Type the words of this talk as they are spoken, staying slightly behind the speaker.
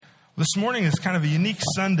This morning is kind of a unique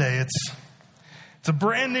Sunday. It's a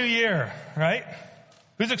brand new year, right?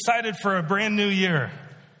 Who's excited for a brand new year?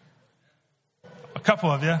 A couple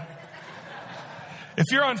of you. If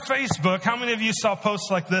you're on Facebook, how many of you saw posts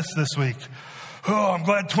like this week? Oh, I'm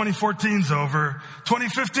glad 2014's over.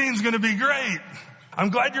 2015's going to be great. I'm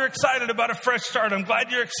glad you're excited about a fresh start. I'm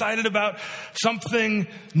glad you're excited about something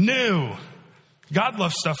new. God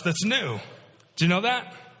loves stuff that's new. Do you know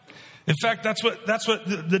that? In fact, that's what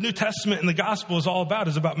the New Testament and the gospel is all about,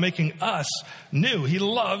 is about making us new. He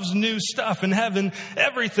loves new stuff. In heaven,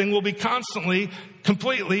 everything will be constantly,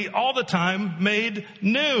 completely, all the time made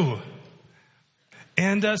new.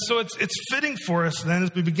 And so it's fitting for us then,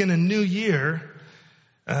 as we begin a new year,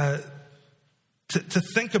 to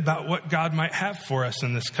think about what God might have for us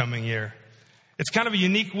in this coming year. It's kind of a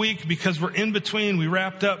unique week because we're in between. We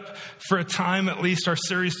wrapped up, for a time at least, our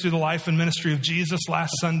series through the life and ministry of Jesus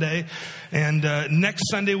last Sunday. And next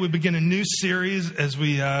Sunday, we begin a new series as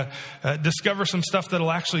we discover some stuff that'll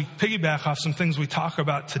actually piggyback off some things we talk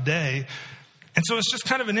about today. And so it's just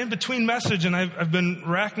kind of an in-between message, and I've been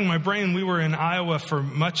racking my brain. We were in Iowa for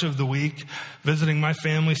much of the week, visiting my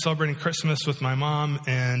family, celebrating Christmas with my mom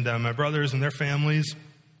and my brothers and their families,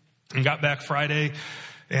 and got back Friday.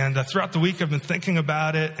 And throughout the week, I've been thinking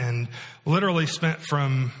about it, and literally spent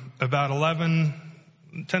from about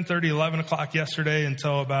 10:30, 11 o'clock yesterday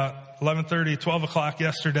until about 11:30, 12 o'clock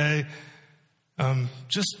yesterday,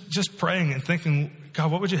 just praying and thinking, God,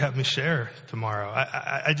 what would you have me share tomorrow?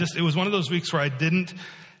 It was one of those weeks where I didn't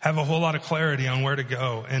have a whole lot of clarity on where to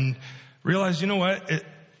go, and realized, you know what,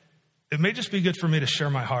 it may just be good for me to share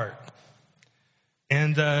my heart.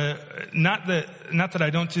 And not that I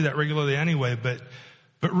don't do that regularly anyway, but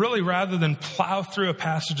really, rather than plow through a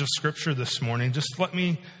passage of Scripture this morning, just let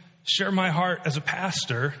me share my heart as a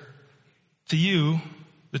pastor to you,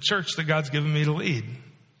 the church that God's given me to lead.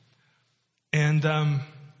 And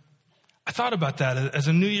I thought about that as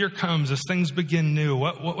a new year comes, as things begin new.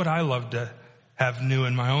 What would I love to have new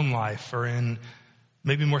in my own life, or in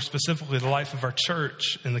maybe more specifically the life of our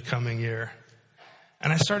church in the coming year?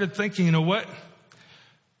 And I started thinking, you know,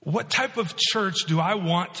 what type of church do I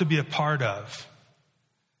want to be a part of?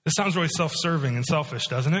 This sounds really self-serving and selfish,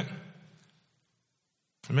 doesn't it?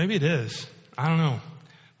 Or maybe it is. I don't know.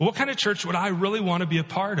 But what kind of church would I really want to be a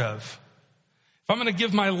part of? If I'm going to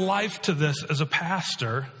give my life to this as a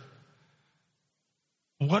pastor,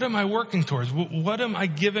 what am I working towards? What am I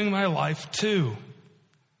giving my life to?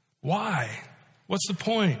 Why? What's the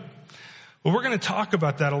point? Well, we're going to talk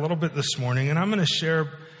about that a little bit this morning, and I'm going to share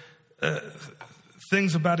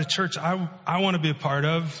things about a church I want to be a part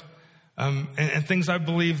of. And things I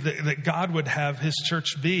believe that God would have his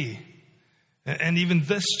church be, and even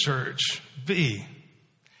this church be.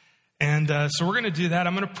 And so we're going to do that.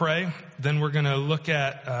 I'm going to pray. Then we're going to look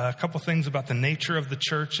at a couple things about the nature of the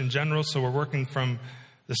church in general. So we're working from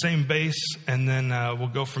the same base, and then we'll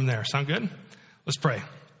go from there. Sound good? Let's pray.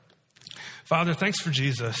 Father, thanks for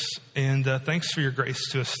Jesus, and thanks for your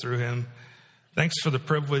grace to us through him. Thanks for the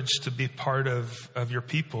privilege to be part of your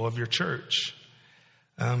people, of your church.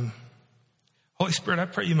 Holy Spirit, I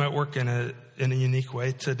pray you might work in a unique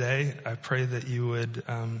way today. I pray that you would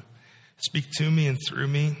speak to me and through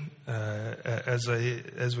me as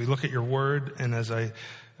we look at your word, and as I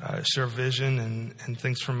share vision and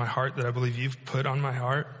things from my heart that I believe you've put on my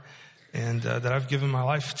heart, and that I've given my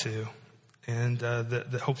life to, and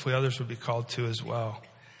that hopefully others would be called to as well.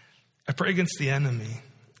 I pray against the enemy.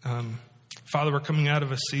 Father, we're coming out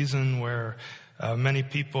of a season where many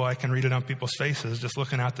people, I can read it on people's faces, just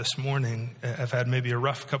looking out this morning, have had maybe a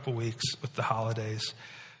rough couple weeks with the holidays.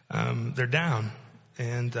 They're down.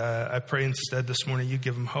 And I pray instead this morning you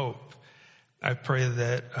give them hope. I pray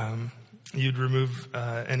that you'd remove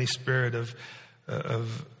any spirit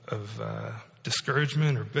of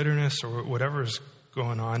discouragement or bitterness or whatever's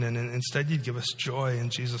going on. And instead you'd give us joy in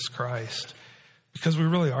Jesus Christ, because we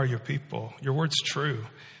really are your people. Your word's true.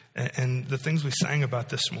 And the things we sang about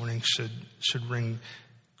this morning should bring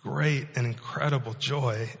great and incredible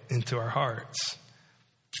joy into our hearts.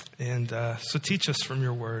 And so teach us from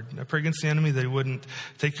your word. I pray against the enemy that he wouldn't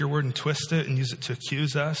take your word and twist it and use it to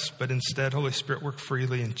accuse us, but instead, Holy Spirit, work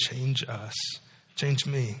freely and change us. Change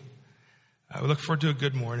me. We look forward to a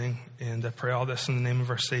good morning, and I pray all this in the name of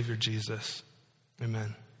our Savior, Jesus.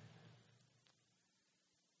 Amen.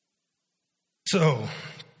 So,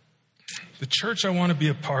 the church I want to be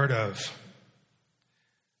a part of.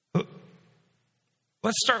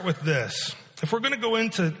 Let's start with this. If we're going to go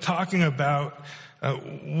into talking about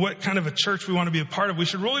what kind of a church we want to be a part of, we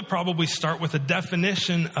should really probably start with a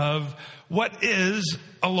definition of what is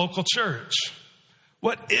a local church.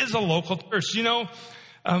 What is a local church? You know,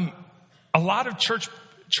 a lot of church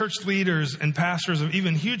leaders and pastors of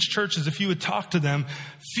even huge churches, if you would talk to them,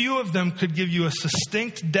 few of them could give you a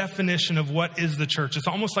succinct definition of what is the church. It's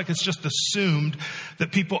almost like it's just assumed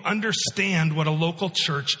that people understand what a local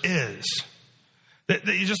church is. That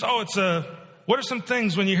you just, what are some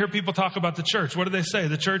things when you hear people talk about the church? What do they say?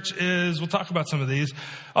 The church is, we'll talk about some of these.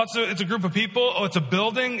 It's a group of people. It's a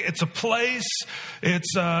building. It's a place.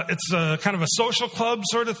 It's a kind of a social club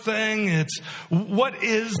sort of thing. What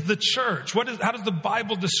is the church? How does the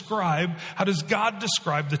Bible describe, how does God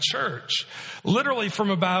describe the church? Literally from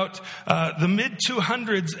about the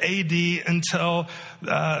mid-200s AD until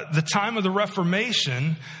the time of the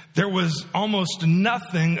Reformation, there was almost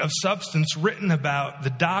nothing of substance written about the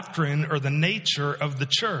doctrine or the nature of the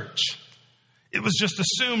church. It was just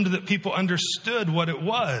assumed that people understood what it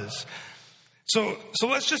was. So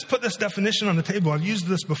let's just put this definition on the table. I've used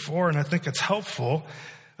this before, and I think it's helpful.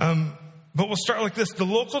 But we'll start like this. The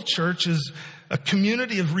local church is a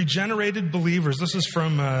community of regenerated believers. This is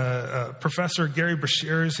from Professor Gary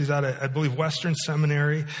Breshears. He's out at, I believe, Western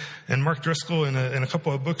Seminary, and Mark Driscoll in a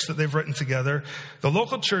couple of books that they've written together. The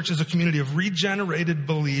local church is a community of regenerated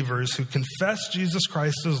believers who confess Jesus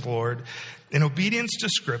Christ as Lord. In obedience to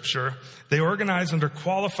Scripture, they organize under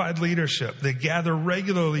qualified leadership. They gather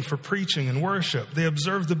regularly for preaching and worship. They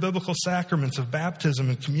observe the biblical sacraments of baptism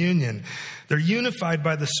and communion. They're unified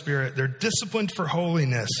by the Spirit. They're disciplined for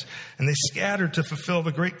holiness. And they scatter to fulfill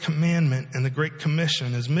the great commandment and the great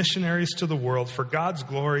commission as missionaries to the world for God's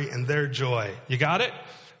glory and their joy. You got it?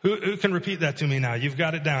 Who can repeat that to me now? You've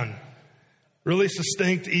got it down. Really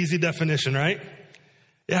succinct, easy definition, right?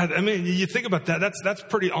 Yeah, I mean, you think about that, that's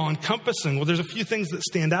pretty all-encompassing. Well, there's a few things that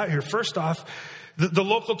stand out here. First off, the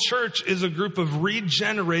local church is a group of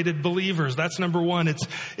regenerated believers. That's number one.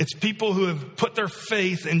 It's people who have put their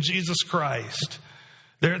faith in Jesus Christ.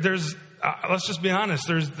 There's let's just be honest,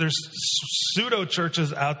 there's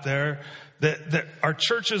pseudo-churches out there that are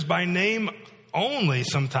churches by name only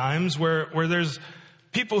sometimes, where there's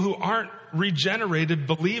people who aren't regenerated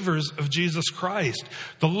believers of Jesus Christ.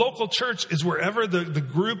 The local church is wherever the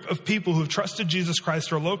group of people who have trusted Jesus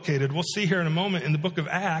Christ are located. We'll see here in a moment in the book of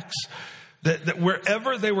Acts that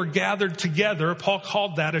wherever they were gathered together, Paul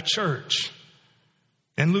called that a church.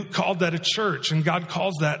 And Luke called that a church, and God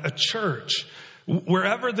calls that a church.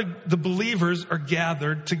 Wherever the believers are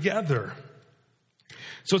gathered together.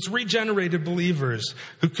 So it's regenerated believers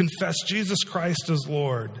who confess Jesus Christ as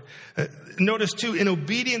Lord. Notice too, in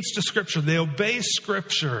obedience to Scripture, they obey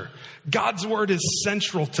Scripture. God's word is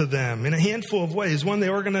central to them in a handful of ways. One, they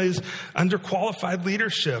organize under qualified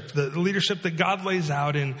leadership, the leadership that God lays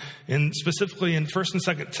out in specifically in 1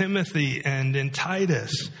 and 2 Timothy and in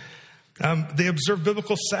Titus. They observe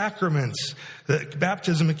biblical sacraments,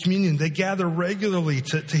 baptism and communion. They gather regularly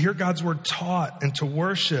to hear God's word taught and to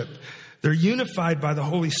worship. They're unified by the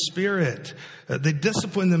Holy Spirit. They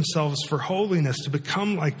discipline themselves for holiness to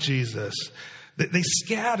become like Jesus. They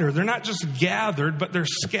scatter. They're not just gathered, but they're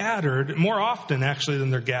scattered more often actually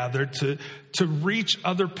than they're gathered to reach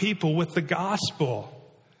other people with the gospel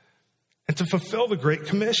and to fulfill the Great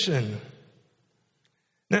Commission.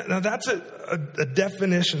 Now that's a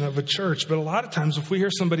definition of a church, but a lot of times if we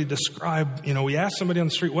hear somebody describe, we ask somebody on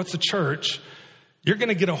the street, what's a church? You're going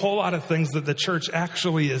to get a whole lot of things that the church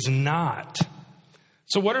actually is not.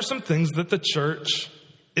 So what are some things that the church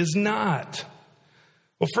is not?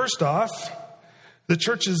 Well, first off, the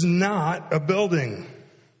church is not a building.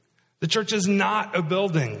 The church is not a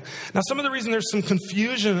building. Now, some of the reason there's some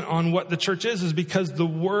confusion on what the church is because the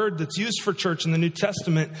word that's used for church in the New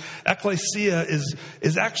Testament, ecclesia,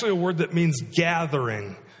 is actually a word that means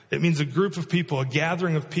gathering. It means a group of people, a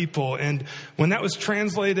gathering of people. And when that was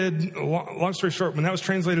translated, long story short, when that was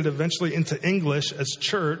translated eventually into English as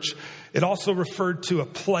church, it also referred to a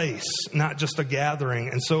place, not just a gathering.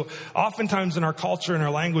 And so oftentimes in our culture and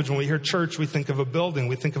our language, when we hear church, we think of a building,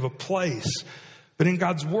 we think of a place. But in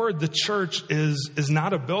God's word, the church is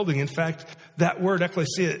not a building. In fact, that word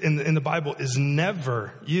ecclesia in the Bible is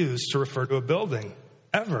never used to refer to a building.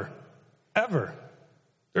 Ever. Ever.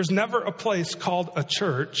 There's never a place called a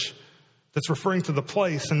church that's referring to the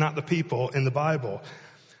place and not the people in the Bible.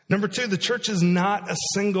 Number two, the church is not a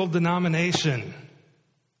single denomination.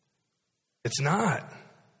 It's not.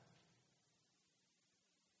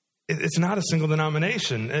 It's not a single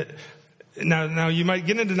denomination. Now you might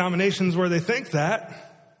get in denominations where they think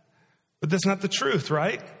that, but that's not the truth,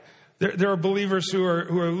 right? There are believers who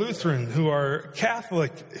are Lutheran, who are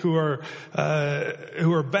Catholic, who are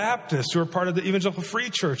Baptist, who are part of the Evangelical Free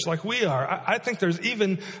Church like we are. I think there's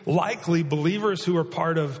even likely believers who are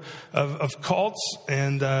part of cults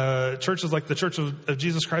and churches like the Church of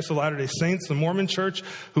Jesus Christ of Latter-day Saints, the Mormon Church,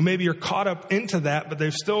 who maybe are caught up into that, but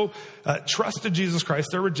they've still trusted Jesus Christ.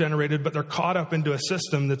 They're regenerated, but they're caught up into a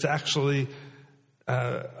system that's actually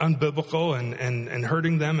unbiblical and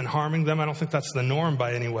hurting them and harming them. I don't think that's the norm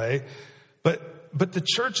by any way. But the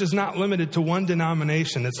church is not limited to one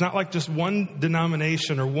denomination. It's not like just one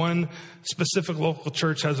denomination or one specific local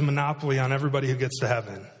church has a monopoly on everybody who gets to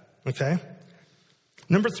heaven. Okay?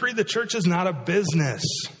 Number 3, the church is not a business.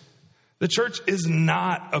 The church is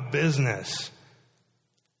not a business.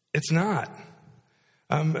 It's not.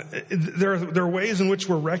 There are ways in which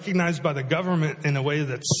we're recognized by the government in a way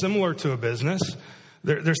that's similar to a business.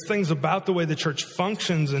 There's things about the way the church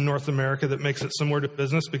functions in North America that makes it similar to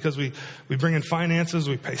business because we bring in finances,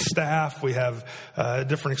 we pay staff, we have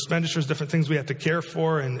different expenditures, different things we have to care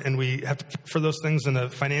for, and we have to care for those things in a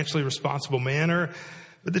financially responsible manner.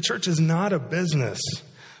 But the church is not a business.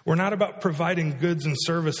 We're not about providing goods and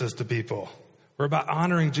services to people. We're about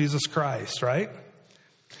honoring Jesus Christ, right?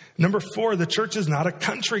 Number 4, the church is not a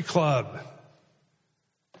country club.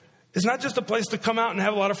 It's not just a place to come out and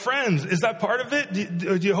have a lot of friends. Is that part of it?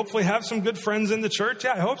 Do you hopefully have some good friends in the church?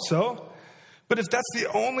 Yeah, I hope so. But if that's the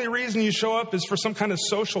only reason you show up is for some kind of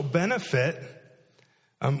social benefit,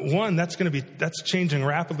 one, that's changing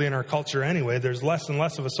rapidly in our culture anyway. There's less and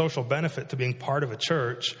less of a social benefit to being part of a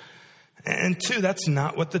church. And 2, that's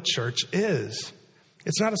not what the church is.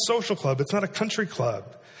 It's not a social club. It's not a country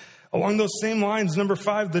club. Along those same lines, number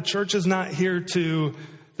 5, the church is not here to...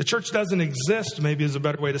 The church doesn't exist, maybe is a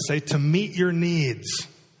better way to say, to meet your needs.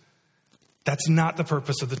 That's not the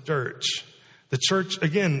purpose of the church. The church,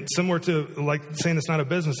 again, similar to like saying it's not a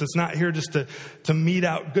business, it's not here just to mete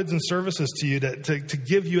out goods and services to you, to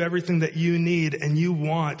give you everything that you need and you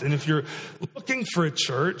want. And if you're looking for a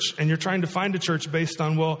church and you're trying to find a church based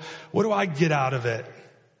on, well, what do I get out of it?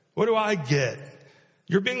 What do I get?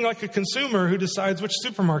 You're being like a consumer who decides which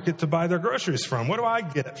supermarket to buy their groceries from. What do I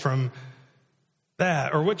get from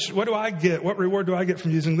that? Or what do I get? What reward do I get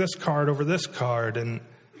from using this card over this card? And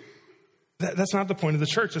that's not the point of the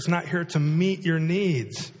church. It's not here to meet your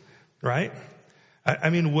needs, right?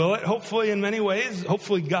 I mean, will it? Hopefully in many ways.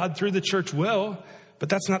 Hopefully God through the church will, but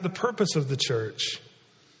that's not the purpose of the church.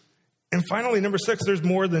 And finally, number 6, there's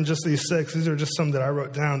more than just these 6. These are just some that I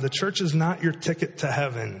wrote down. The church is not your ticket to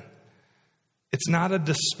heaven. It's not a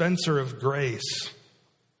dispenser of grace.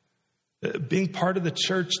 Being part of the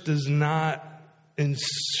church does not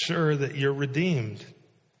ensure that you're redeemed.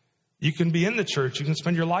 You can be in the church, you can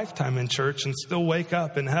spend your lifetime in church and still wake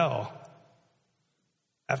up in hell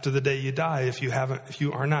after the day you die if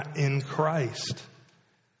you are not in Christ.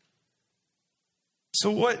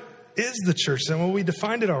 So what is the church then? Well, we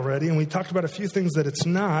defined it already and we talked about a few things that it's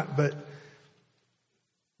not, but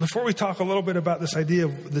before we talk a little bit about this idea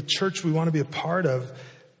of the church we want to be a part of,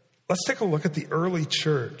 let's take a look at the early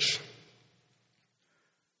church.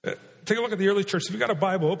 Take a look at the early church. If you've got a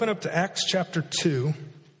Bible, open up to Acts chapter 2,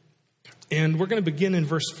 and we're going to begin in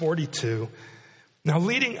verse 42. Now,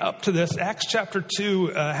 leading up to this, Acts chapter 2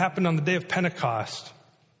 happened on the day of Pentecost.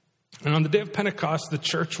 And on the day of Pentecost, the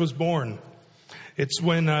church was born. It's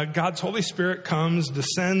when God's Holy Spirit comes,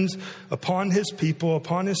 descends upon his people,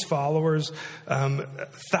 upon his followers.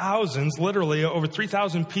 Thousands, literally over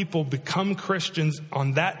 3,000 people become Christians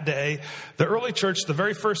on that day. The early church, the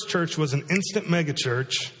very first church, was an instant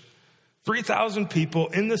megachurch. 3,000 people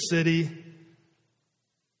in the city.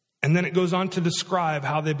 And then it goes on to describe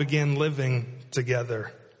how they began living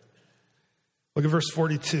together. Look at verse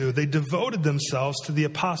 42. They devoted themselves to the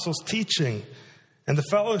apostles' teaching and the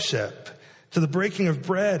fellowship, to the breaking of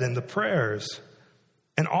bread and the prayers.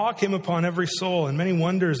 And awe came upon every soul, and many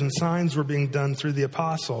wonders and signs were being done through the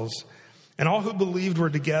apostles. And all who believed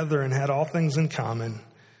were together and had all things in common.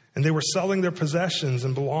 And they were selling their possessions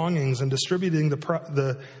and belongings and distributing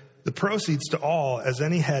the proceeds to all as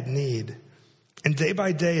any had need. And day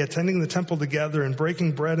by day, attending the temple together and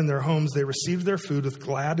breaking bread in their homes, they received their food with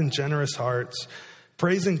glad and generous hearts,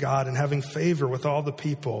 praising God and having favor with all the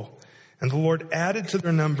people. And the Lord added to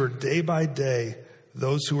their number day by day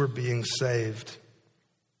those who were being saved.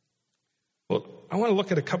 Well, I want to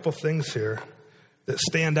look at a couple things here that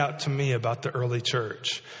stand out to me about the early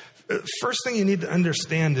church. First thing you need to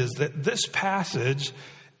understand is that this passage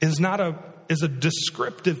is a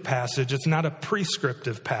descriptive passage. It's not a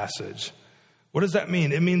prescriptive passage. What does that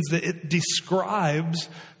mean? It means that it describes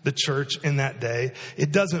the church in that day.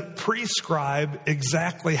 It doesn't prescribe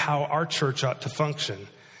exactly how our church ought to function.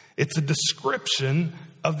 It's a description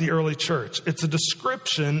of the early church. It's a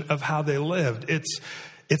description of how they lived.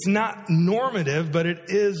 It's not normative, but it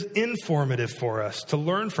is informative for us to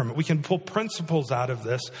learn from it. We can pull principles out of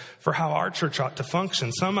this for how our church ought to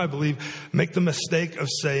function. Some, I believe, make the mistake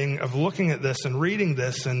of looking at this and reading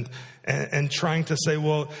this and trying to say,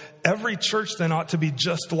 well, every church then ought to be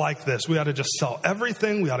just like this. We ought to just sell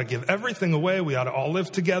everything. We ought to give everything away. We ought to all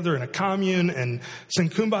live together in a commune and sing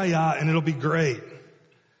Kumbaya, and it'll be great.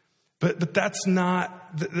 But that's not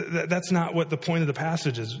what the point of the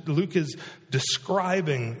passage is. Luke is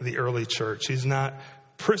describing the early church. He's not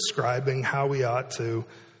prescribing how we ought to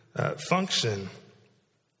function.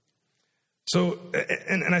 So,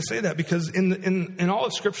 and I say that because in all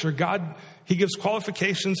of Scripture, God, He gives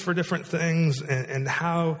qualifications for different things and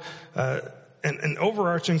how an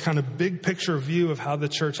overarching kind of big picture view of how the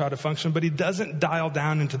church ought to function, but He doesn't dial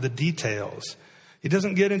down into the details. He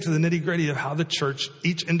doesn't get into the nitty-gritty of how the church,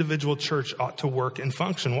 each individual church, ought to work and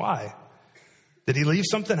function. Why? Did He leave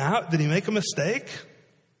something out? Did He make a mistake?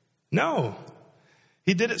 No.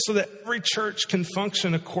 He did it so that every church can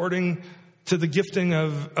function according to the gifting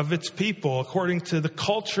of its people, according to the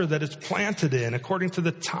culture that it's planted in, according to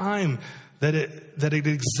the time that it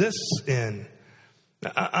exists in,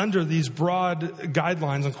 under these broad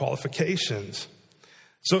guidelines and qualifications.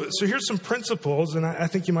 So here's some principles, and I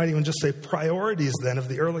think you might even just say priorities then of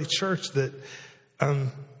the early church that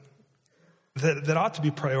ought to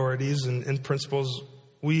be priorities and principles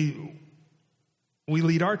we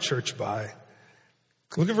lead our church by.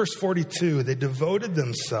 Look at verse 42. They devoted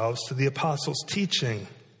themselves to the apostles' teaching.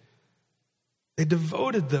 They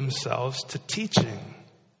devoted themselves to teaching.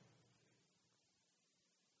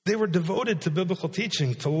 They were devoted to biblical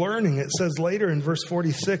teaching, to learning. It says later in verse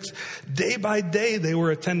 46, day by day they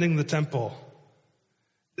were attending the temple.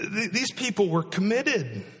 These people were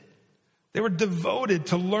committed. They were devoted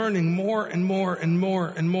to learning more and more and more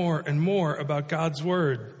and more and more about God's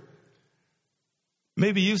word.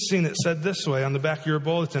 Maybe you've seen it said this way on the back of your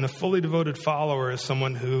bulletin: a fully devoted follower is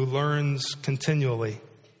someone who learns continually,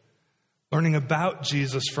 learning about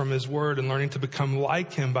Jesus from His word and learning to become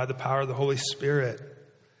like Him by the power of the Holy Spirit.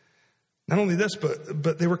 Not only this,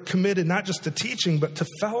 but they were committed not just to teaching, but to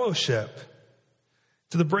fellowship,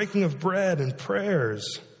 to the breaking of bread and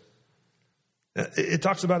prayers. It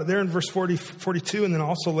talks about it there in verse 42, and then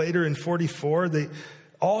also later in 44.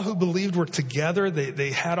 All who believed were together.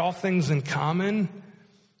 They had all things in common.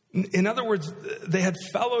 In other words, they had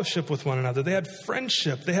fellowship with one another. They had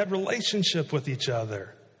friendship. They had relationship with each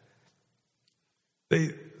other.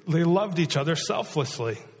 They loved each other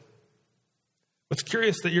selflessly. What's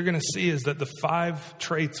curious that you're going to see is that the 5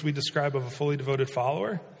 traits we describe of a fully devoted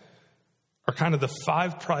follower are kind of the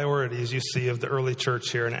 5 priorities you see of the early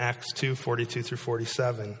church here in Acts 2, 42 through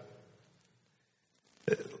 47.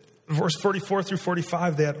 Verse 44 through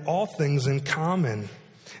 45, they had all things in common.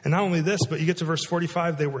 And not only this, but you get to verse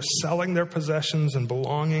 45, they were selling their possessions and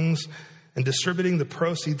belongings and distributing the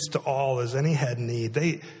proceeds to all as any had need.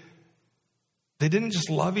 They didn't just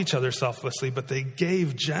love each other selflessly, but they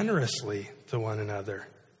gave generously to one another.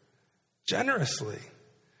 Generously.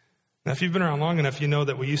 Now, if you've been around long enough, you know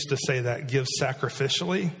that we used to say that gives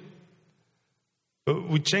sacrificially. But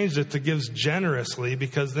we changed it to gives generously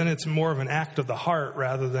because then it's more of an act of the heart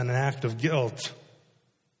rather than an act of guilt.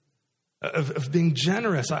 Of being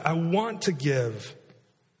generous. I want to give.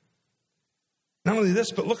 Not only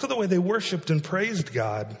this, but look at the way they worshiped and praised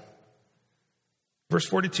God. Verse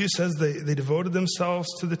 42 says they devoted themselves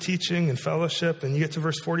to the teaching and fellowship. And you get to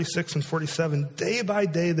verse 46 and 47. Day by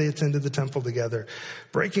day they attended the temple together.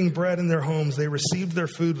 Breaking bread in their homes, they received their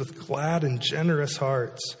food with glad and generous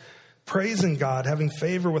hearts. Praising God, having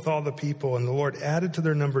favor with all the people. And the Lord added to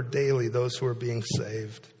their number daily those who were being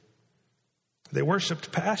saved. They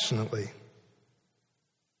worshiped passionately.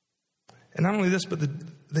 And not only this, but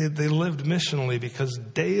they lived missionally because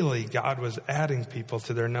daily God was adding people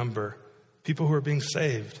to their number. People who are being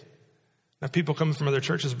saved. Not people coming from other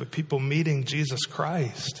churches, but people meeting Jesus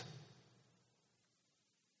Christ.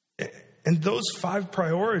 And those 5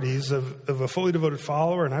 priorities of a fully devoted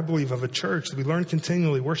follower, and I believe of a church, that we learn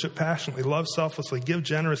continually, worship passionately, love selflessly, give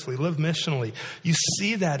generously, live missionally. You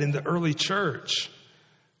see that in the early church.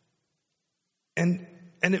 And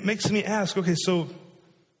it makes me ask, okay, so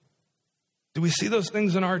do we see those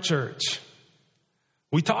things in our church?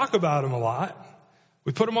 We talk about them a lot.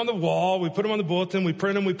 We put them on the wall, we put them on the bulletin, we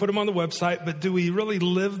print them, we put them on the website, but do we really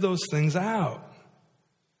live those things out?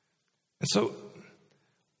 And so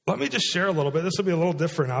let me just share a little bit. This will be a little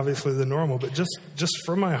different, obviously, than normal, but just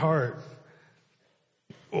from my heart.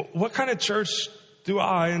 What kind of church do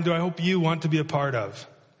I hope you want to be a part of?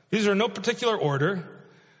 These are in no particular order.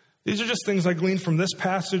 These are just things I gleaned from this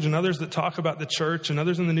passage and others that talk about the church and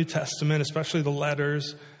others in the New Testament, especially the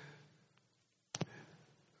letters.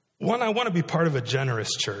 One, I want to be part of a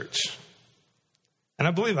generous church. And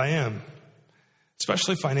I believe I am,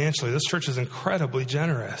 especially financially. This church is incredibly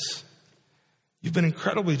generous. You've been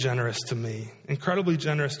incredibly generous to me, incredibly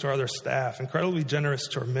generous to our other staff, incredibly generous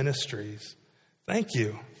to our ministries. Thank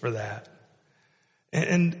you for that.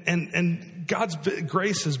 And God's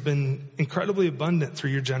grace has been incredibly abundant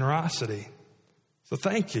through your generosity. So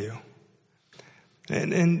thank you.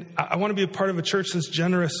 And I want to be a part of a church that's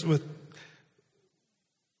generous with,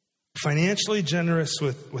 financially generous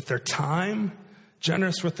with their time,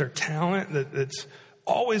 generous with their talent, that's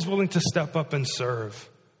always willing to step up and serve,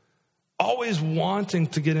 always wanting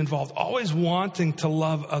to get involved, always wanting to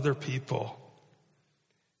love other people.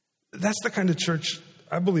 That's the kind of church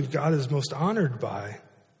I believe God is most honored by.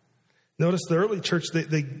 Notice the early church,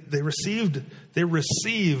 they received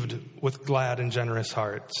with glad and generous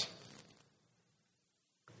hearts.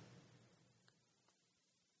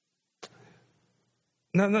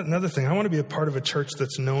 Now, another thing, I want to be a part of a church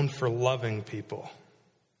that's known for loving people.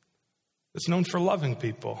 It's known for loving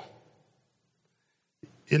people.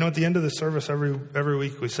 You know, at the end of the service, every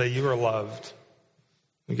week we say, "You are loved."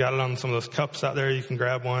 We got it on some of those cups out there. You can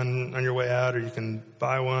grab one on your way out, or you can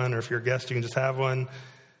buy one, or if you're a guest, you can just have one.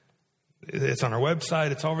 It's on our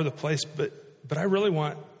website. It's all over the place. But I really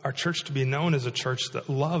want our church to be known as a church that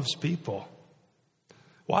loves people.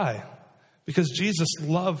 Why? Because Jesus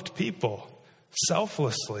loved people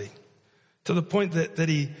selflessly to the point that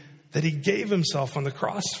he gave himself on the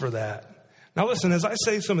cross for that. Now listen, as I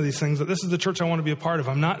say some of these things, that this is the church I want to be a part of,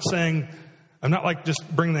 I'm not like just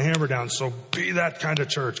bring the hammer down, so be that kind of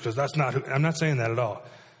church, because that's not who, I'm not saying that at all.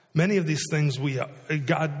 Many of these things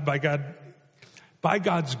by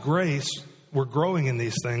God's grace, we're growing in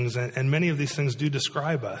these things, and many of these things do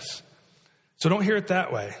describe us. So don't hear it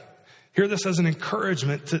that way. Hear this as an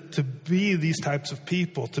encouragement to be these types of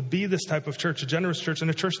people, to be this type of church, a generous church,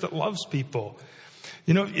 and a church that loves people.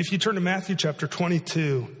 You know, if you turn to Matthew chapter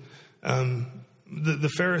 22,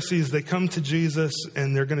 the Pharisees, they come to Jesus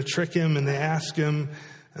and they're going to trick him, and they ask him,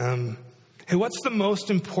 hey, what's the most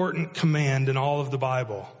important command in all of the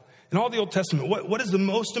Bible? In all the Old Testament, what is the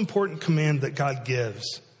most important command that God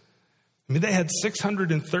gives? I mean, they had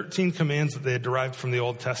 613 commands that they had derived from the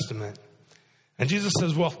Old Testament. And Jesus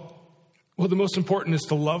says, well, the most important is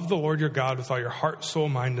to love the Lord your God with all your heart, soul,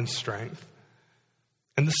 mind, and strength.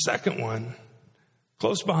 And the second one,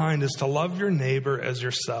 close behind, is to love your neighbor as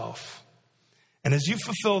yourself. And as you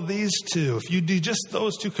fulfill these two, if you do just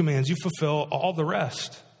those two commands, you fulfill all the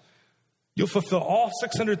rest. You'll fulfill all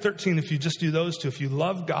 613 if you just do those two, if you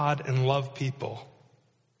love God and love people.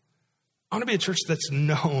 I want to be a church that's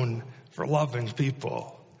known for loving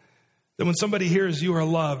people. That when somebody hears you are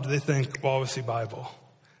loved, they think, well, obviously Bible.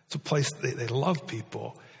 It's a place they love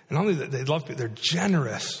people. And not only that they love people, they're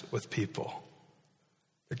generous with people.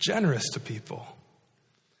 They're generous to people.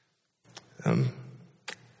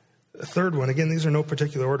 The third one, again, these are no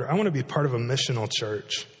particular order. I want to be part of a missional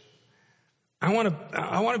church. I want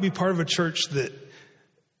to be part of a church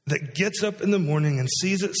that gets up in the morning and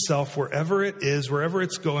sees itself wherever it is, wherever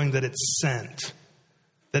it's going, that it's sent,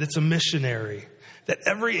 that it's a missionary, that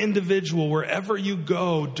every individual, wherever you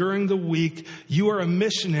go during the week, you are a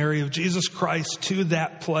missionary of Jesus Christ to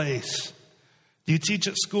that place. Do you teach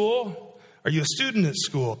at school? Are you a student at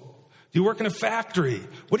school? Do you work in a factory?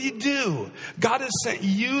 What do you do? God has sent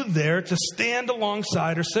you there to stand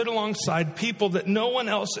alongside or sit alongside people that no one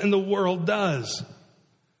else in the world does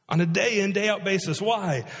on a day in, day out basis.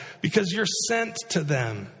 Why? Because you're sent to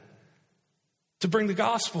them to bring the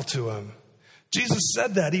gospel to them. Jesus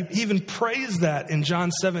said that. He even praised that in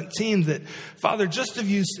John 17, that, Father, just as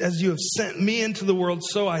you have sent me into the world,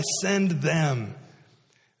 so I send them.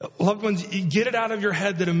 Loved ones, you get it out of your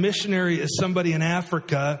head that a missionary is somebody in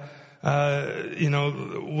Africa,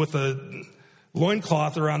 with a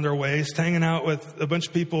loincloth around their waist, hanging out with a bunch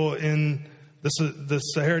of people in the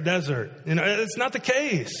Sahara Desert. You know, it's not the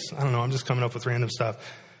case. I don't know. I'm just coming up with random stuff.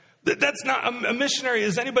 That's not, a missionary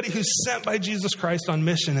is anybody who's sent by Jesus Christ on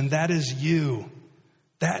mission, and that is you.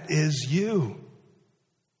 That is you.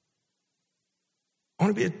 I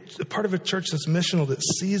want to be a part of a church that's missional, that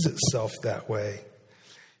sees itself that way.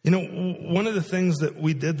 You know, one of the things that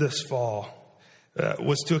we did this fall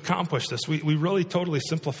was to accomplish this. We really totally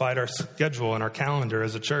simplified our schedule and our calendar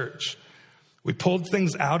as a church. We pulled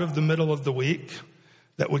things out of the middle of the week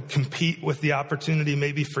that would compete with the opportunity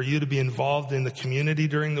maybe for you to be involved in the community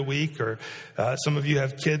during the week, or some of you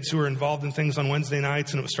have kids who are involved in things on Wednesday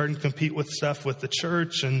nights, and it was starting to compete with stuff with the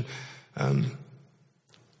church. And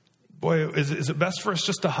boy, is it best for us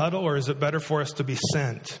just to huddle, or is it better for us to be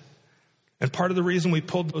sent? And part of the reason we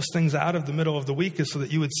pulled those things out of the middle of the week is so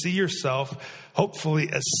that you would see yourself, hopefully,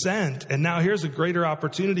 as sent. And now here's a greater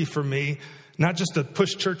opportunity for me, not just to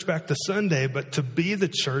push church back to Sunday, but to be the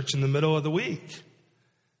church in the middle of the week.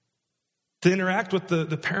 To interact with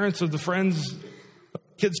the parents of the friends,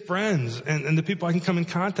 kids' friends, and the people I can come in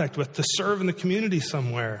contact with, to serve in the community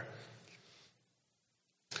somewhere.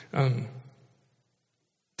 To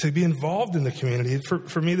be involved in the community.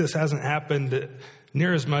 For me, this hasn't happened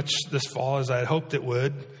near as much this fall as I had hoped it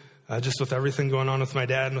would, just with everything going on with my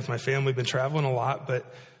dad and with my family. We've been traveling a lot,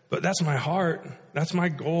 but that's my heart. That's my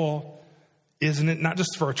goal, isn't it? Not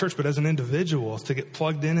just for our church, but as an individual, to get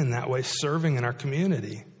plugged in that way, serving in our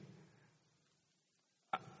community.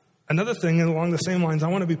 Another thing along the same lines, I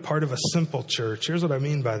want to be part of a simple church. Here's what I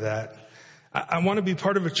mean by that. I want to be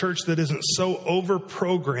part of a church that isn't so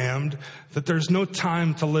over-programmed that there's no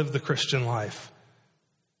time to live the Christian life.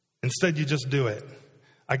 Instead, you just do it.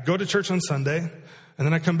 I go to church on Sunday, and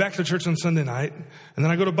then I come back to church on Sunday night, and then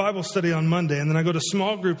I go to Bible study on Monday, and then I go to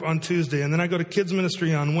small group on Tuesday, and then I go to kids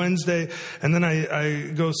ministry on Wednesday, and then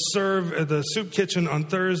I go serve at the soup kitchen on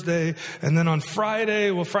Thursday, and then on Friday,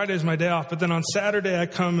 well, Friday's my day off, but then on Saturday I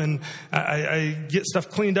come and I get stuff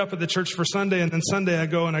cleaned up at the church for Sunday, and then Sunday I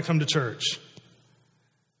go and I come to church.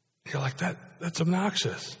 You're like, that's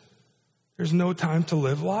obnoxious. There's no time to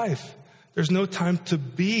live life. There's no time to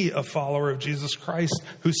be a follower of Jesus Christ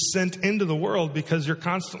who's sent into the world because you're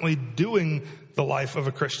constantly doing the life of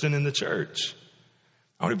a Christian in the church.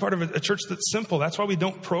 I want to be part of a church that's simple. That's why we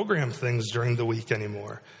don't program things during the week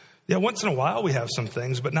anymore. Yeah, once in a while we have some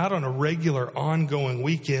things, but not on a regular, ongoing,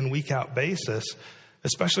 week in, week out basis,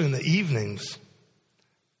 especially in the evenings.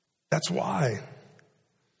 That's why.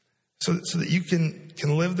 So that you can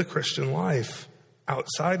live the Christian life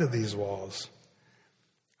outside of these walls.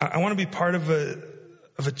 I want to be part of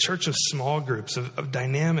a church of small groups, of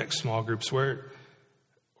dynamic small groups where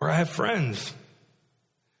I have friends.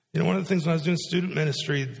 You know, one of the things when I was doing student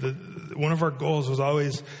ministry, one of our goals was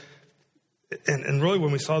always, and really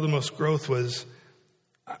when we saw the most growth was,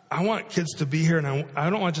 I want kids to be here, and I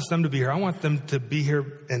don't want just them to be here. I want them to be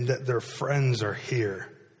here and that their friends are here.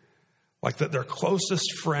 Like that their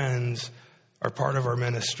closest friends are part of our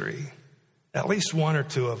ministry, at least one or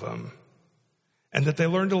two of them. And that they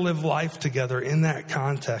learn to live life together in that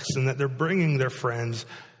context, and that they're bringing their friends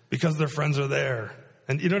because their friends are there.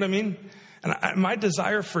 And you know what I mean? And my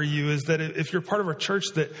desire for you is that if you're part of our church,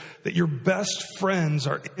 that your best friends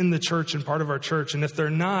are in the church and part of our church. And if they're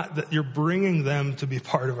not, that you're bringing them to be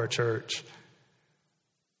part of our church.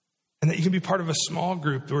 And that you can be part of a small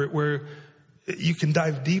group where you can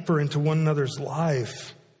dive deeper into one another's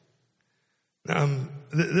life.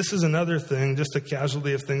 This is another thing, just a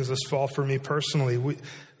casualty of things this fall for me personally.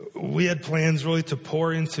 We had plans really to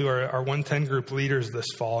pour into our 110 group leaders this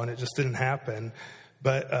fall, and it just didn't happen.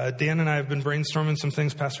 But Dan and I have been brainstorming some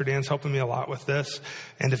things. Pastor Dan's helping me a lot with this.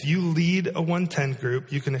 And if you lead a 110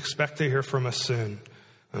 group, you can expect to hear from us soon.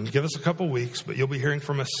 Give us a couple weeks, but you'll be hearing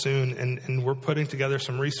from us soon. And we're putting together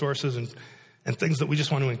some resources and things that we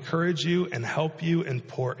just want to encourage you and help you and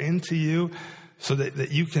pour into you, so that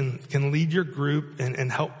you can lead your group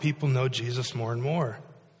and help people know Jesus more and more.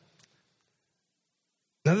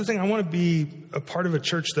 Another thing, I want to be a part of a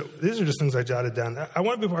church these are just things I jotted down. I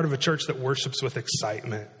want to be part of a church that worships with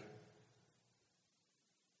excitement.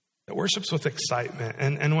 That worships with excitement.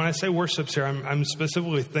 And when I say worships here, I'm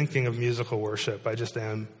specifically thinking of musical worship. I just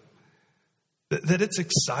am. That it's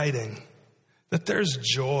exciting. That there's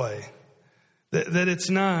joy. That it's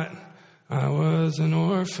not, I was an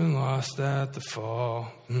orphan lost at the fall.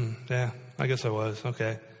 Yeah, I guess I was.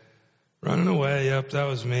 Okay. Running away. Yep, that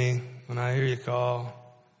was me. When I hear you call.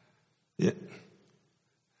 Yeah.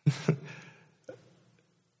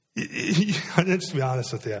 Just to be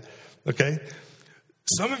honest with you. Okay.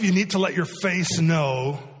 Some of you need to let your face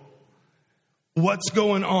know what's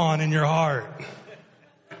going on in your heart.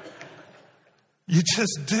 You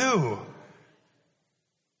just do.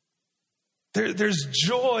 There's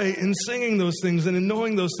joy in singing those things and in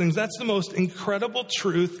knowing those things. That's the most incredible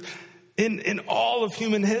truth in all of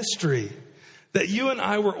human history. That you and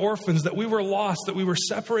I were orphans, that we were lost, that we were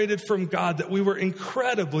separated from God, that we were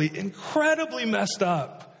incredibly, incredibly messed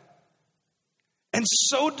up. And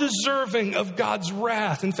so deserving of God's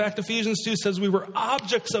wrath. In fact, Ephesians 2 says we were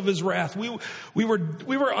objects of his wrath. We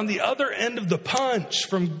were on the other end of the punch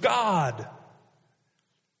from God.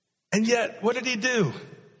 And yet, what did he do?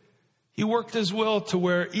 He worked his will to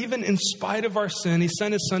where even in spite of our sin, he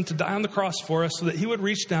sent his son to die on the cross for us so that he would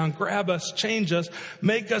reach down, grab us, change us,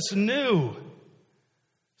 make us new.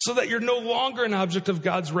 so that you're no longer an object of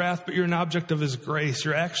God's wrath, but you're an object of his grace.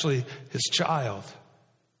 You're actually his child.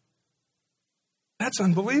 That's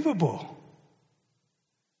unbelievable.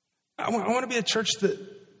 I want to be a church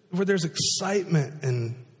where there's excitement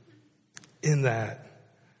in that,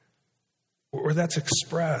 where that's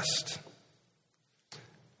expressed.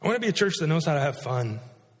 I want to be a church that knows how to have fun.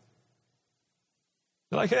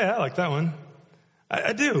 You're like, hey, I like that one.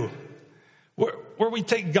 I do. Where we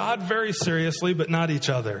take God very seriously, but not each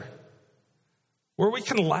other. Where we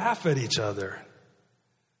can laugh at each other.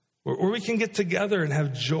 Where we can get together and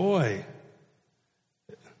have joy.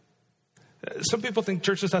 Some people think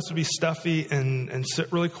church just has to be stuffy and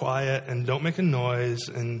sit really quiet and don't make a noise.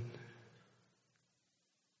 And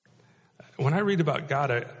when I read about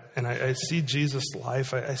God and I see Jesus'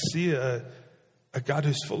 life, I see a God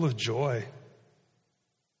who's full of joy,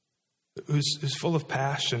 who's full of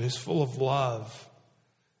passion, who's full of love.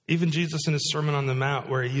 Even Jesus in his Sermon on the Mount,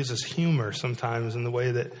 where he uses humor sometimes in the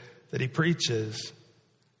way that he preaches.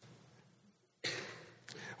 I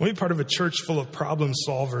want to be part of a church full of problem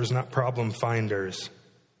solvers, not problem finders.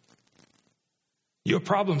 You a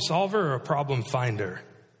problem solver or a problem finder?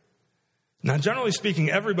 Now, generally speaking,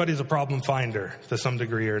 everybody's a problem finder to some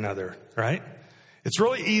degree or another, right? It's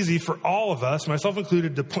really easy for all of us, myself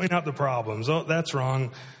included, to point out the problems. Oh, that's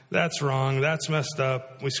wrong. That's wrong. That's messed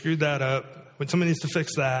up. We screwed that up. Somebody needs to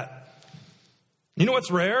fix that. You know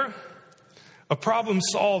what's rare? A problem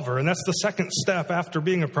solver. And that's the second step after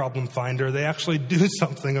being a problem finder. They actually do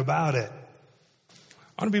something about it.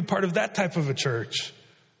 I want to be part of that type of a church,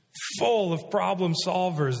 full of problem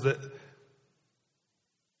solvers.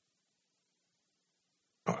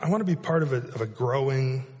 I want to be part of a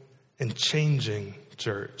growing and changing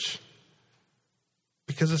church.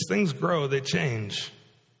 Because as things grow, they change.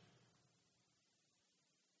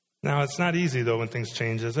 Now, it's not easy, though, when things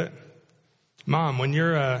change, is it? Mom, when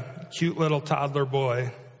you're a cute little toddler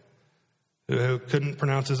boy who couldn't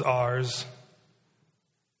pronounce his R's,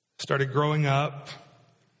 started growing up,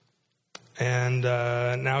 and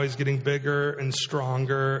now he's getting bigger and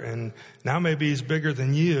stronger, and now maybe he's bigger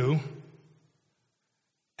than you,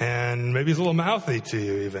 and maybe he's a little mouthy to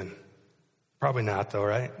you even. Probably not, though,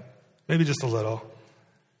 right? Maybe just a little.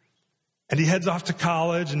 And he heads off to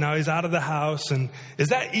college, and now he's out of the house. And is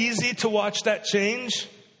that easy to watch that change?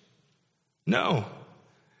 No.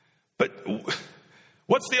 But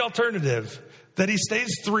what's the alternative? That he stays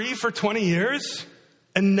 3 for 20 years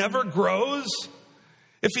and never grows?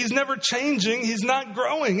 If he's never changing, he's not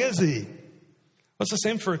growing, is he? Well, it's the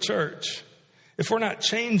same for a church. If we're not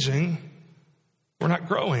changing, we're not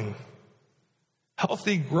growing.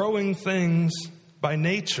 Healthy, growing things by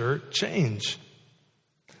nature change.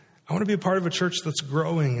 I want to be a part of a church that's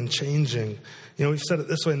growing and changing. You know, we've said it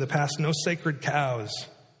this way in the past, no sacred cows.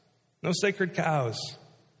 No sacred cows.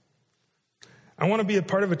 I want to be a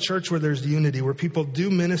part of a church where there's unity, where people do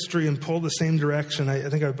ministry and pull the same direction. I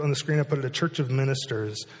think on the screen I put it, a church of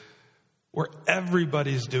ministers, where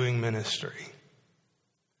everybody's doing ministry,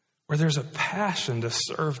 where there's a passion to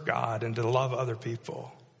serve God and to love other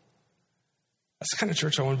people. That's the kind of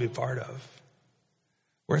church I want to be part of.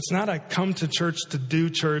 Where it's not I come to church to do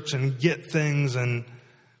church and get things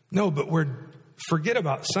but forget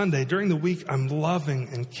about Sunday. During the week, I'm loving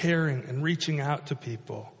and caring and reaching out to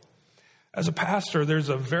people. As a pastor, there's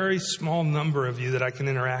a very small number of you that I can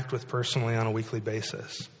interact with personally on a weekly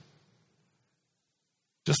basis.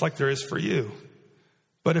 Just like there is for you.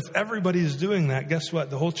 But if everybody's doing that, guess what?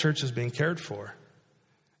 The whole church is being cared for.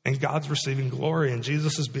 And God's receiving glory and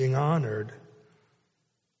Jesus is being honored.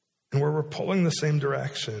 And where we're pulling the same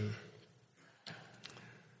direction. A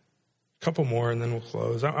couple more and then we'll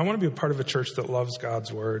close. I want to be a part of a church that loves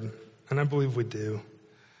God's word. And I believe we do.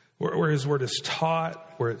 Where his word is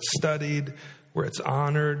taught, where it's studied, where it's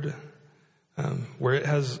honored, where it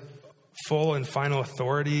has full and final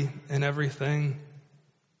authority in everything.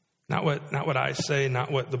 Not what I say,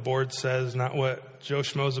 not what the board says, not what Joe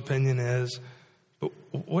Schmo's opinion is. But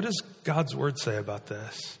what does God's word say about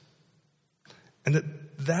this? And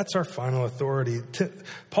that's our final authority.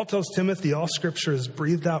 Paul tells Timothy, all scripture is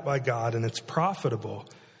breathed out by God and it's profitable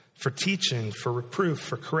for teaching, for reproof,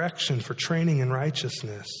 for correction, for training in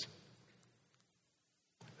righteousness.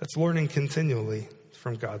 That's learning continually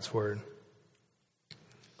from God's word.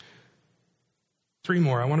 3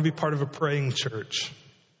 more. I want to be part of a praying church.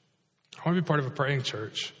 I want to be part of a praying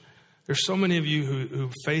church. There's so many of you who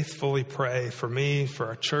faithfully pray for me, for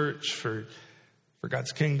our church, for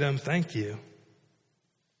God's kingdom. Thank you.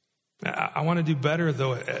 I want to do better,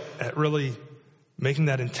 though, at really making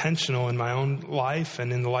that intentional in my own life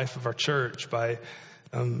and in the life of our church by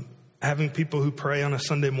having people who pray on a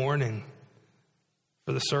Sunday morning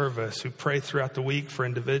for the service, who pray throughout the week for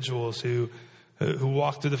individuals, who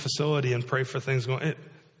walk through the facility and pray for things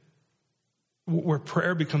where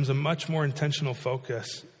prayer becomes a much more intentional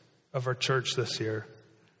focus of our church this year.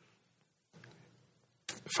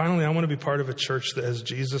 Finally, I want to be part of a church that has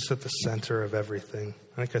Jesus at the center of everything.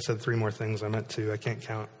 I think I said 3 more things. I meant to. I can't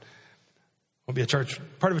count. I'll be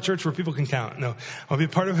part of a church where people can count. No, I'll be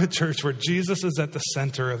part of a church where Jesus is at the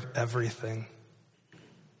center of everything.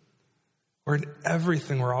 Where in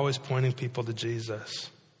everything, we're always pointing people to Jesus.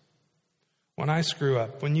 When I screw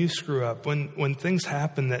up, when you screw up, when things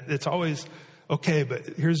happen, that it's always, okay, but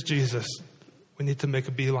here's Jesus. We need to make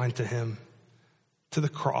a beeline to him, to the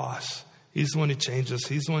cross. He's the one who changes.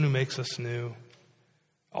 He's the one who makes us new.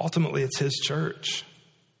 Ultimately, it's his church.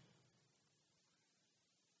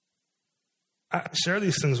 I share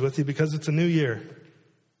these things with you because it's a new year.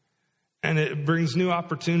 And it brings new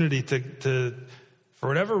opportunity to for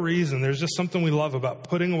whatever reason, there's just something we love about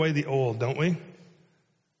putting away the old, don't we?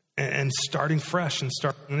 And starting fresh and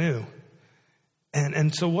starting new.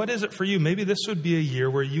 And so what is it for you? Maybe this would be a year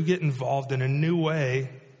where you get involved in a new way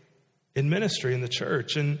in ministry in the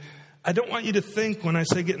church. And I don't want you to think when I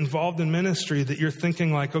say get involved in ministry that you're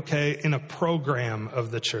thinking like, okay, in a program of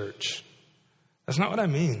the church. That's not what I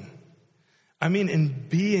mean. I mean in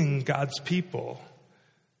being God's people.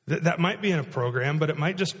 That might be in a program, but it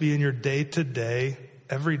might just be in your day-to-day,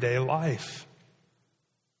 everyday life.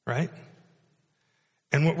 Right?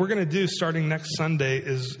 And what we're going to do starting next Sunday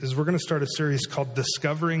is we're going to start a series called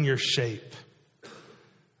Discovering Your Shape.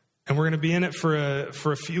 And we're going to be in it for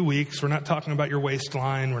a few weeks. We're not talking about your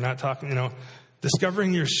waistline. We're not talking,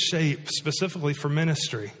 discovering your shape specifically for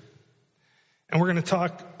ministry. And we're going to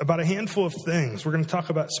talk about a handful of things. We're going to talk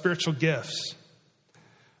about spiritual gifts.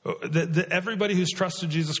 That everybody who's trusted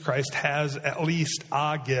Jesus Christ has at least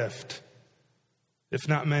a gift, if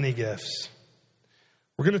not many gifts.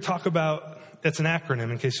 We're going to talk about, it's an acronym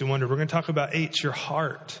in case you wonder, we're going to talk about H, your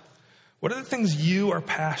heart. What are the things you are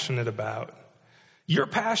passionate about? You're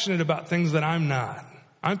passionate about things that I'm not.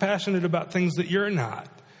 I'm passionate about things that you're not.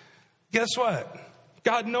 Guess what?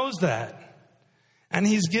 God knows that. And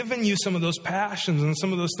he's given you some of those passions and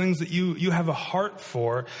some of those things that you have a heart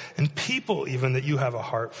for, and people even that you have a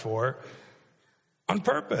heart for, on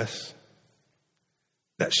purpose.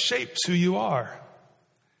 That shapes who you are.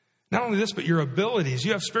 Not only this, but your abilities.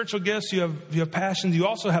 You have spiritual gifts, you have passions, you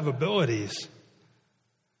also have abilities.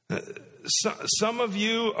 Some of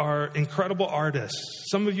you are incredible artists.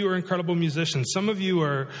 Some of you are incredible musicians. Some of you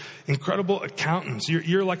are incredible accountants.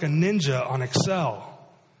 You're like a ninja on Excel.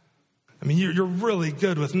 I mean, you're really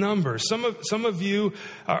good with numbers. Some of you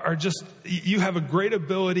are just, you have a great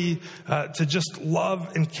ability to just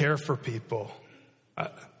love and care for people.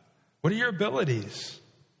 What are your abilities?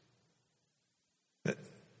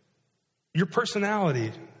 Your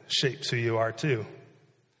personality shapes who you are too.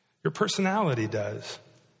 Your personality does.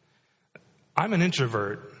 I'm an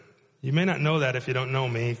introvert. You may not know that if you don't know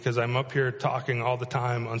me, because I'm up here talking all the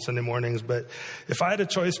time on Sunday mornings. But if I had a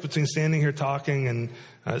choice between standing here talking and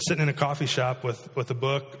sitting in a coffee shop with a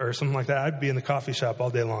book or something like that, I'd be in the coffee shop all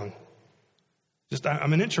day long.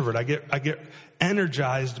 I'm an introvert. I get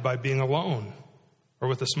energized by being alone or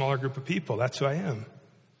with a smaller group of people. That's who I am.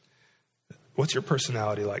 What's your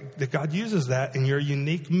personality like? That God uses that in your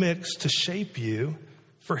unique mix to shape you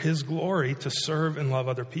for his glory, to serve and love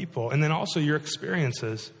other people. And then also your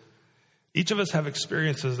experiences. Each of us have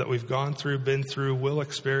experiences that we've gone through, been through, will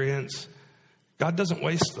experience. God doesn't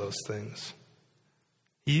waste those things.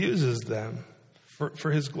 He uses them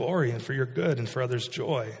for his glory and for your good and for others'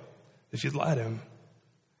 joy, if you'd let him.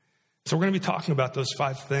 So we're going to be talking about those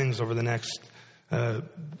 5 things over the next 2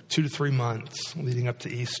 to 3 months leading up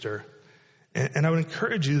to Easter. And I would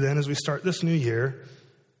encourage you then, as we start this new year,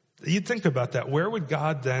 that you'd think about that. Where would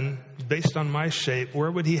God then, based on my shape,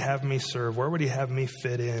 where would he have me serve? Where would he have me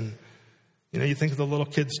fit in? You think of the little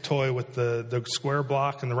kid's toy with the square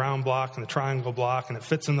block and the round block and the triangle block, and it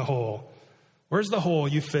fits in the hole. Where's the hole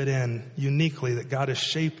you fit in uniquely that God has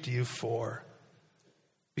shaped you for?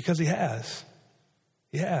 Because he has.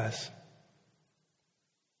 He has.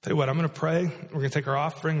 Tell you what, I'm going to pray. We're going to take our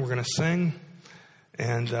offering. We're going to sing.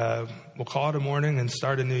 And we'll call it a morning and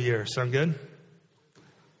start a new year. Sound good?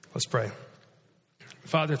 Let's pray.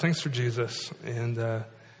 Father, thanks for Jesus. And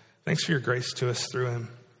thanks for your grace to us through him.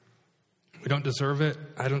 We don't deserve it.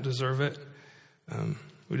 I don't deserve it.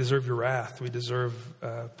 We deserve your wrath. We deserve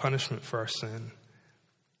punishment for our sin.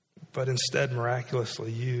 But instead,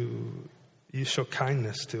 miraculously, you show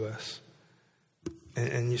kindness to us.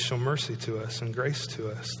 And you show mercy to us and grace to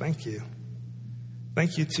us. Thank you.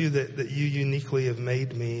 Thank you, too, that you uniquely have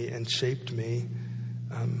made me and shaped me.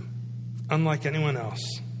 unlike anyone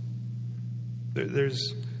else.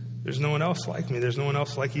 There's no one else like me. There's no one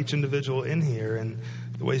else like each individual in here, and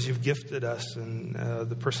the ways you've gifted us, and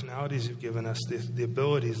the personalities you've given us, the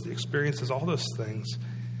abilities, the experiences, all those things.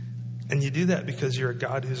 And you do that because you're a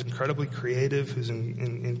God who's incredibly creative, who's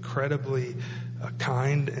incredibly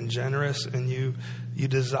kind and generous, and you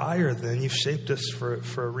desire then, you've shaped us for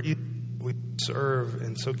a reason. We serve,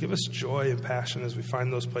 and so give us joy and passion as we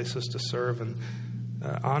find those places to serve and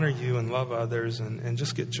honor you and love others and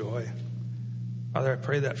just get joy. Father, I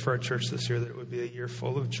pray that for our church this year, that it would be a year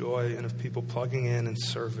full of joy and of people plugging in and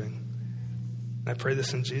serving. And I pray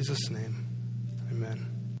this in Jesus' name.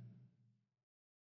 Amen.